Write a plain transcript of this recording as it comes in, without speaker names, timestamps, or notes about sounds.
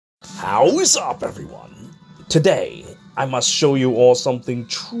How's up, everyone? Today, I must show you all something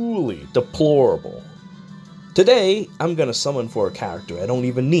truly deplorable. Today, I'm gonna summon for a character I don't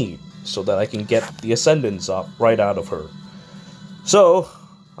even need, so that I can get the ascendants up right out of her. So,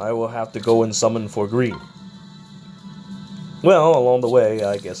 I will have to go and summon for green. Well, along the way,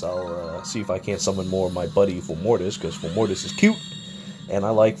 I guess I'll see if I can't summon more of my buddy Fomortiis, because Fomortiis is cute, and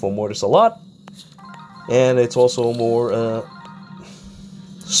I like Fomortiis a lot. And it's also more,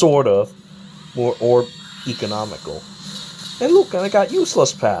 sort of, more economical. And look, I got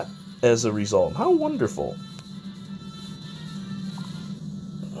Useless Pat as a result. How wonderful.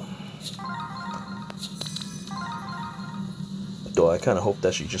 Though I kind of hope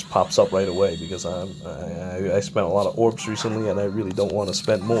that she just pops up right away, because I spent a lot of orbs recently and I really don't want to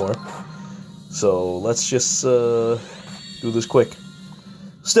spend more. So let's just do this quick.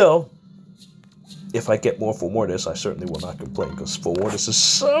 Still, if I get more Fomortiis, I certainly will not complain, because Fomortiis is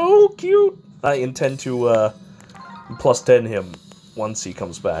so cute. I intend to plus 10 him once he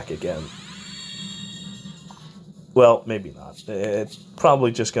comes back again. Well, maybe not. It's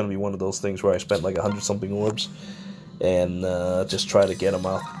probably just going to be one of those things where I spent like 100-something orbs and just try to get him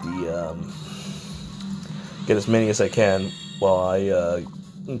off the get as many as I can while I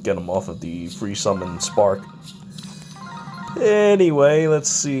get him off of the free summon spark. Anyway, let's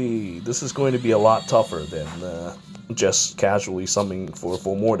see. This is going to be a lot tougher than just casually summoning for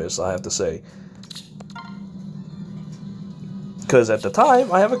Fomortiis, I have to say. Because at the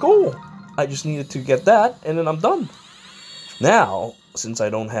time, I have a goal. I just needed to get that, and then I'm done. Now, since I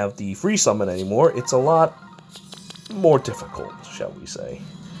don't have the free summon anymore, it's a lot more difficult, shall we say.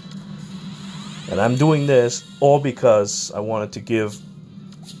 And I'm doing this all because I wanted to give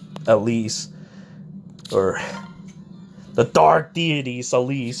Elise, or the dark deities,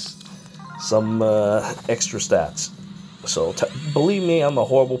 Elise, some extra stats. So believe me, I'm a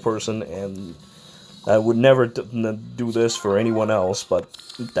horrible person, and I would never do this for anyone else but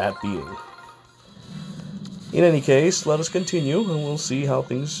that being. In any case, let us continue, and we'll see how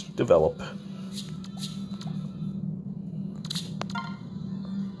things develop.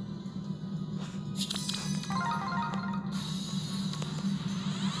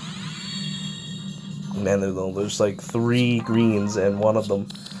 Man, there's like 3 greens and one of them,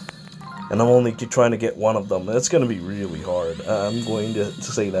 and I'm only trying to get one of them. It's going to be really hard. I'm going to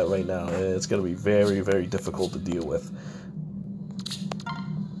say that right now. It's going to be very, very difficult to deal with.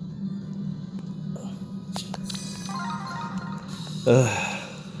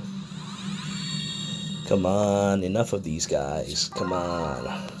 Come on, enough of these guys. Come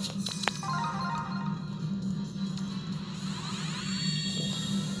on.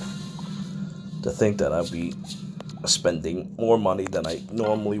 To think that I'll be spending more money than I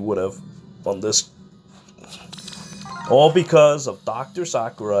normally would have on this. All because of Dr.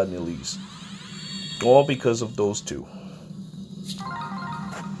 Sakura and Elise. All because of those two.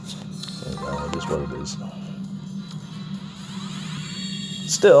 It is what it is.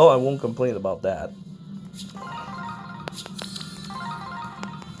 Still, I won't complain about that.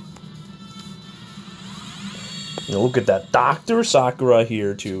 Now look at that. Dr. Sakura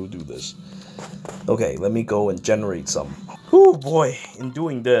here to do this. Okay, let me go and generate some. Oh boy, in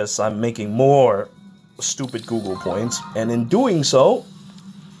doing this, I'm making more stupid Google points, and in doing so,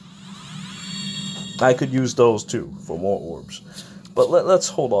 I could use those too for more orbs. But let's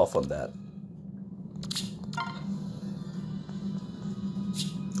hold off on that.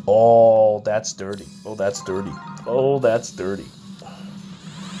 Oh, that's dirty. Oh, that's dirty. Oh, that's dirty.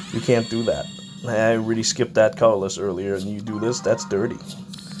 You can't do that. I really skipped that colorless earlier, and you do this, that's dirty.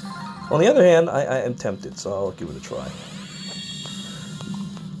 On the other hand, I am tempted, so I'll give it a try.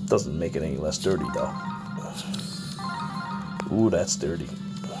 Doesn't make it any less dirty, though. Ooh, that's dirty.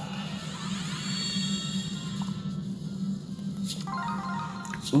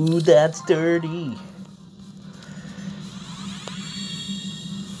 Ooh, that's dirty.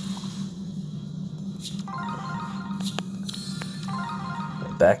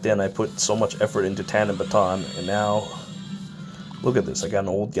 Back then, I put so much effort into Tandem Baton, and now, look at this. I got an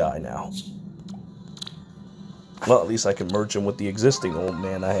old guy now. Well, at least I can merge him with the existing old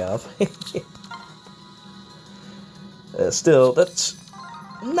man I have. Still, that's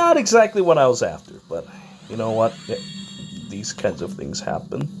not exactly what I was after, but you know what? These kinds of things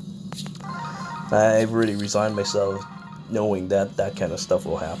happen. I've really resigned myself knowing that that kind of stuff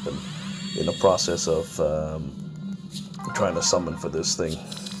will happen in the process of trying to summon for this thing.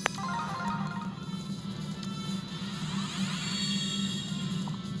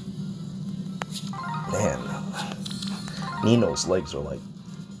 Man, Nino's legs are like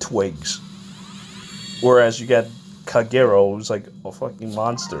twigs. Whereas you got Kagero, who's like a fucking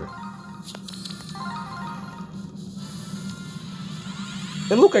monster.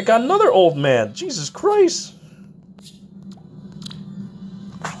 And look, I got another old man. Jesus Christ.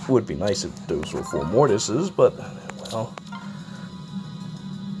 Would be nice if those were Fomortiis, but, well,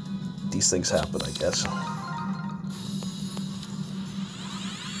 these things happen, I guess.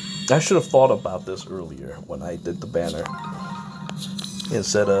 I should have thought about this earlier when I did the banner.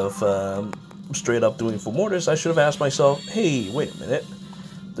 Instead of straight up doing Fomortiis, I should have asked myself, hey, wait a minute.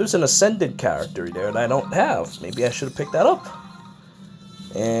 There's an Ascended character there that I don't have. Maybe I should have picked that up.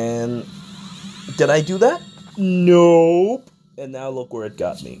 And did I do that? Nope. And now look where it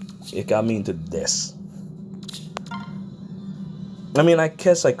got me. It got me into this. I mean, I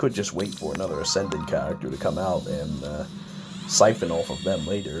guess I could just wait for another Ascendant character to come out and siphon off of them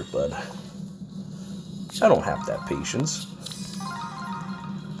later, but I don't have that patience.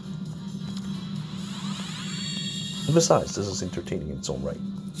 And besides, this is entertaining in its own right.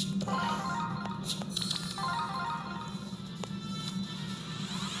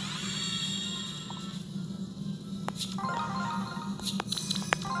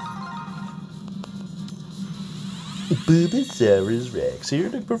 Bulbasaurus Rex here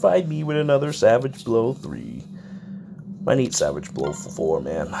to provide me with another Savage Blow 3. I need Savage Blow 4,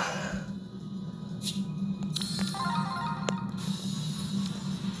 man.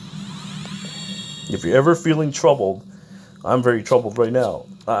 If you're ever feeling troubled, I'm very troubled right now.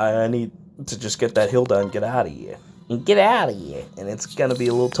 I need to just get that Hilda and get out of here. And get out of here. And it's gonna be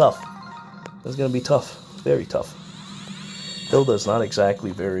a little tough. It's gonna be tough. Very tough. Hilda's not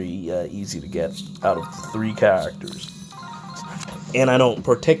exactly very easy to get out of the 3 characters. And I don't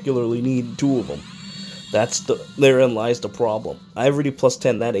particularly need 2 of them. Therein lies the problem. I already plus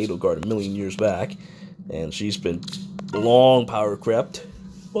 10 that Edelgard a million years back, and she's been long power crept.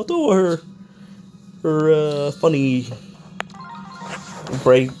 Although her funny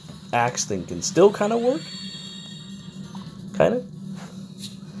bright axe thing can still kind of work. Kind of.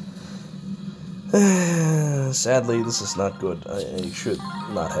 Sadly, this is not good. I should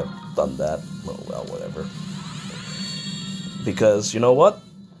not have done that. Oh, well, whatever. Because, you know what?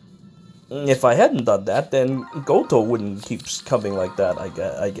 If I hadn't done that, then Goto wouldn't keep coming like that,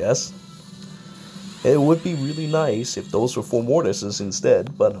 I guess. It would be really nice if those were Fomortiis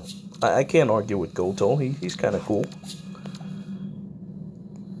instead, but I can't argue with Goto. He's kind of cool.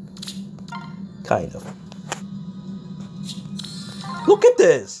 Kind of. Look at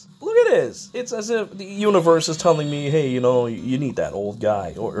this! Look at this! It's as if the universe is telling me, hey, you know, you need that old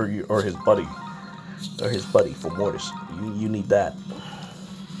guy, or his buddy. Or his buddy, Fomortiis. You need that.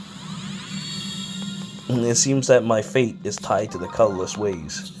 And it seems that my fate is tied to the colorless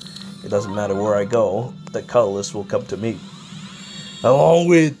ways. It doesn't matter where I go, the colorless will come to me. Along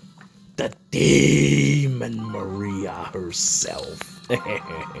with the Demon Maria herself. I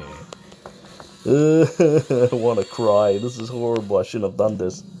want to cry. This is horrible. I shouldn't have done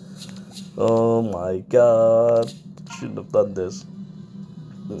this. Oh my god. Shouldn't have done this.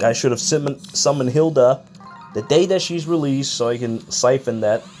 I should have summoned Hilda the day that she's released so I can siphon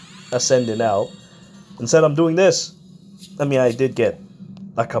that Ascendant out. Instead, I'm doing this. I mean, I did get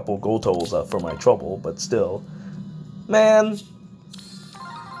a couple Gotos for my trouble, but still. Man,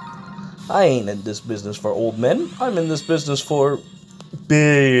 I ain't in this business for old men. I'm in this business for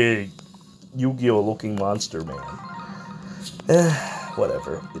big Yu-Gi-Oh! Looking monster, man.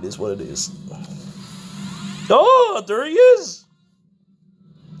 Whatever. It is what it is. Oh, there he is!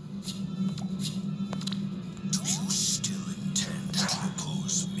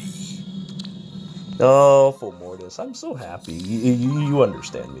 Oh, Fomortiis, I'm so happy. You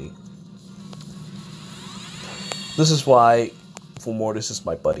understand me. This is why Fomortiis is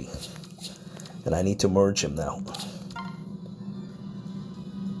my buddy. And I need to merge him now.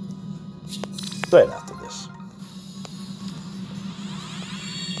 Right after this.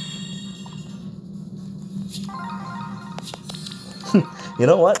 You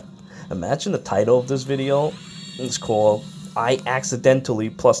know what? Imagine the title of this video. It's called I Accidentally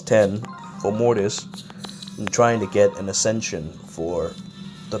Plus 10 Fomortiis and trying to get an ascension for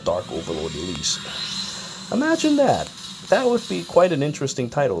the Dark Overlord Elise. Imagine that. That would be quite an interesting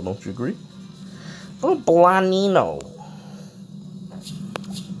title, don't you agree? Oh, Blanino.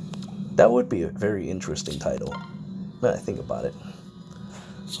 That would be a very interesting title. When I think about it.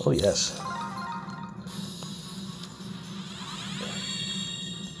 Oh, yes.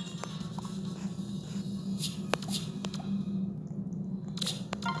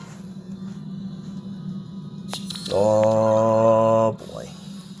 Oh, boy.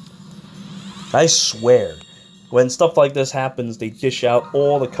 I swear, when stuff like this happens, they dish out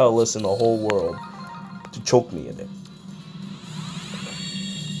all the colors in the whole world to choke me in it.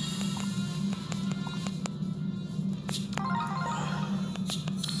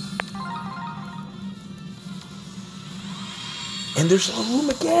 And there's a room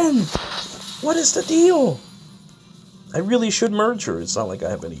again! What is the deal? I really should merge her. It's not like I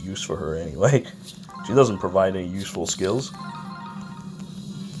have any use for her anyway. She doesn't provide any useful skills.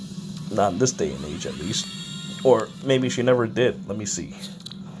 Not in this day and age, at least. Or maybe she never did. Let me see.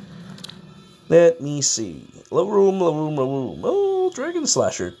 Let me see. Low room, low room, low room. Oh, Dragon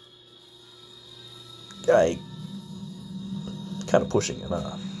Slasher. Guy. Kind of pushing it,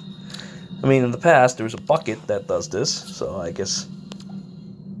 huh? I mean, in the past, there was a bucket that does this, so I guess...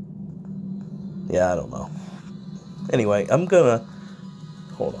 Yeah, I don't know. Anyway, I'm gonna...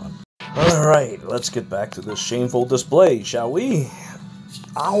 Hold on. Alright, let's get back to this shameful display, shall we?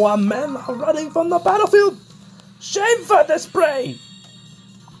 Our men are running from the battlefield! Shameful display!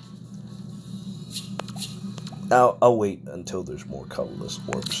 Now, I'll wait until there's more colorless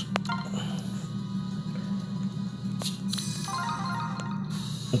orbs.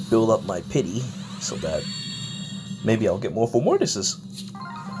 Build up my pity, so that maybe I'll get more Fomortiis.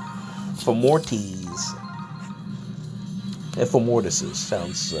 Fomortiis. Yeah, Fomortiis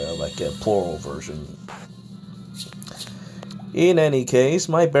sounds like a plural version. In any case,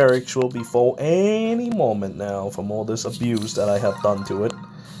 my barracks will be full any moment now from all this abuse that I have done to it.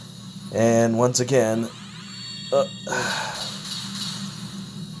 And once again...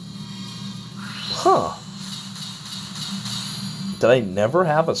 Huh. Did I never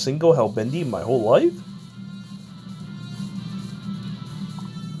have a single Hellbendy in my whole life?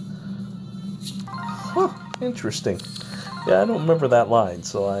 Huh, interesting. Yeah, I don't remember that line,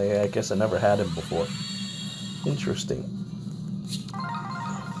 so I guess I never had him before. Interesting.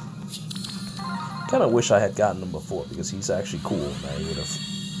 Kind of wish I had gotten him before, because he's actually cool, and I would have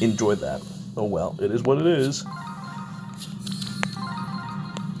enjoyed that. Oh well, it is what it is.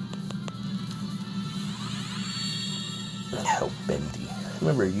 Hellbendy. I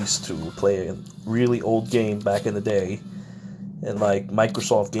remember I used to play a really old game back in the day, in like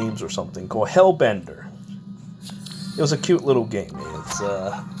Microsoft Games or something, called Hellbender. It was a cute little game. It's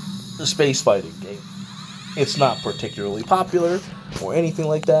a space fighting game. It's not particularly popular or anything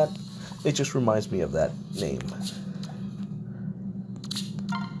like that. It just reminds me of that name.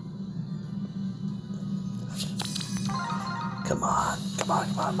 Come on, come on,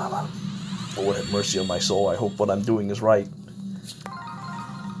 come on, come on. Lord have mercy on my soul. I hope what I'm doing is right.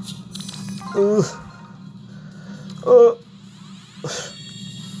 You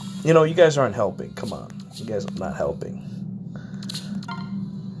know, you guys aren't helping. Come on. You guys are not helping.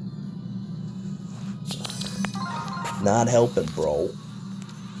 Not helping, bro.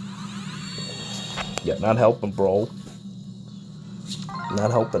 Yeah, not helping, bro.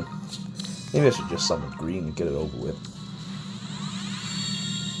 Not helping. Maybe I should just summon green and get it over with.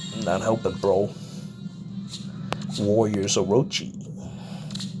 Not helping, bro. Warriors Orochi.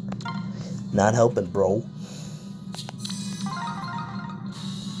 Not helping, bro.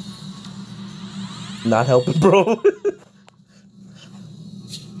 Not helping, bro.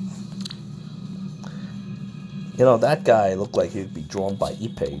 You know, that guy looked like he'd be drawn by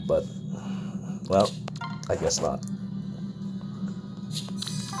Ippei, but... Well, I guess not.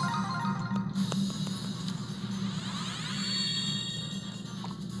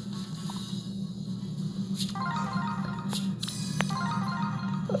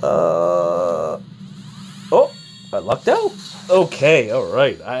 Oh, I lucked out. Okay,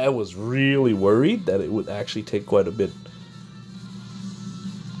 alright. I was really worried that it would actually take quite a bit.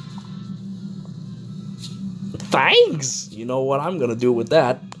 Thanks! You know what I'm gonna do with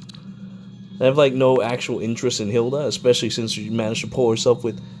that. I have like no actual interest in Hilda, especially since she managed to pull herself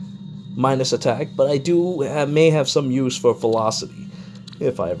with minus attack, but I may have some use for velocity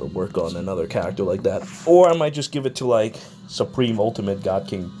if I ever work on another character like that. Or I might just give it to like Supreme Ultimate God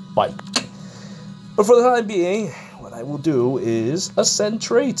King Bite. But for the time being, what I will do is ascend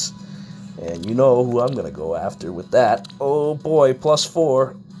traits. And you know who I'm gonna go after with that. Oh boy,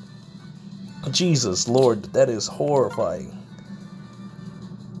 +4. Jesus Lord, that is horrifying.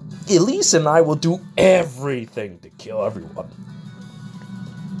 Elise and I will do everything to kill everyone.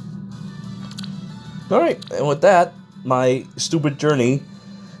 Alright, and with that, my stupid journey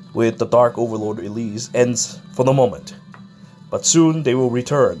with the Dark Overlord Elise ends for the moment. But soon they will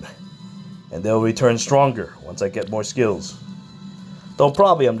return. And they'll return stronger once I get more skills. Though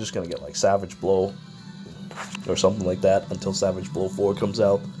probably I'm just going to get like Savage Blow or something like that until Savage Blow 4 comes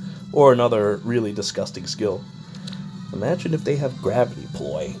out. Or another really disgusting skill. Imagine if they have Gravity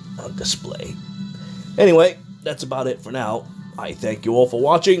Ploy on display. Anyway, that's about it for now. I thank you all for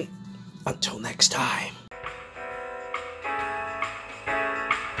watching. Until next time.